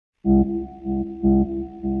Exterminate!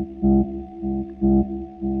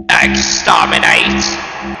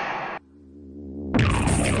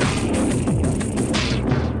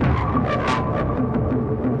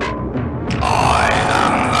 I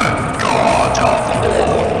am the god of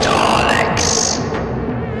all Daleks.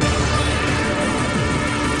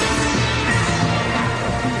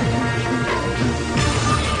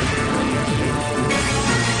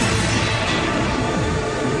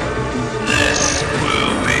 This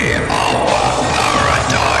will be our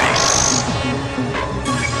paradise.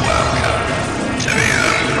 Welcome to the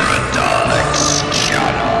Emperor Daleks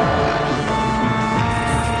channel.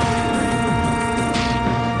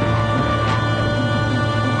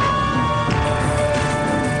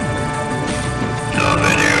 The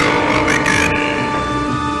video will begin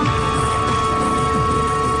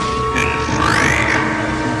in 3,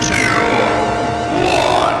 2,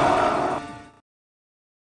 1.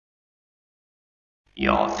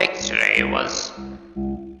 Your victory was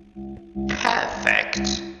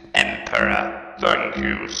perfect, Emperor. Thank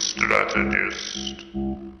you, strategist.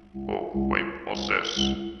 Oh, wait, what's this?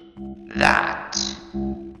 That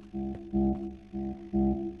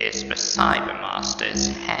is the Cybermaster's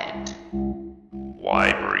head.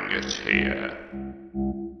 Why bring it here?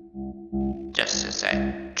 Just as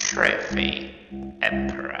a trophy,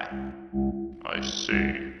 Emperor. I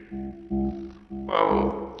see.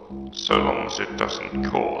 Well, so long as it doesn't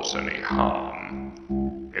cause any harm,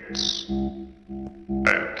 it's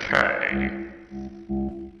okay.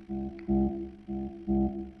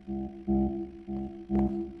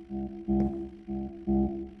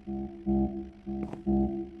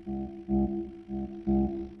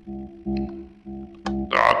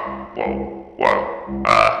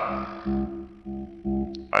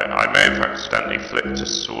 I may have accidentally flicked a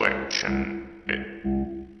switch and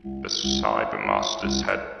the Cybermaster's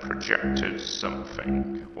head projected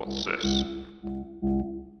something. What's this?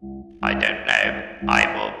 I don't know. I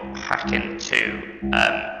will hack into,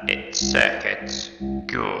 its circuits.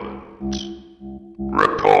 Good.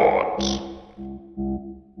 Report.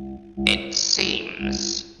 It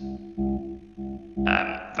seems,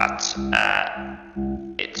 that,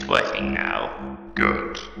 it's working now.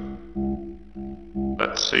 Good.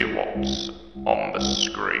 Let's see what's on the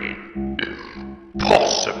screen.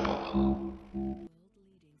 Impossible.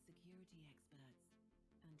 World-leading security experts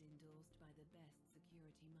and endorsed by the best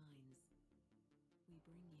security minds, we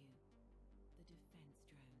bring you the defense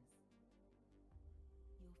drones.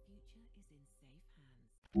 Your future is in safe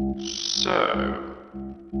hands. So,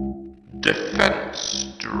 defense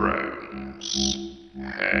drones,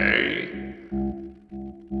 hey?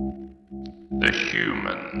 The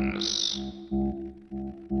humans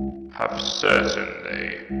have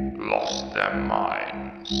certainly lost their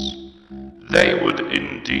minds. They would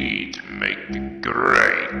indeed make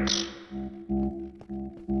great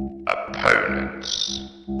opponents.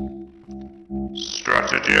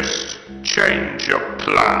 Strategist, change your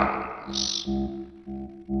plans.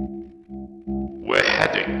 We're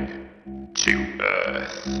heading to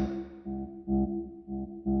Earth.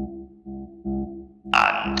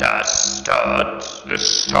 Understood.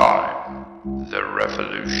 This time, the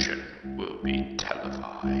revolution will be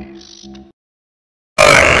televised.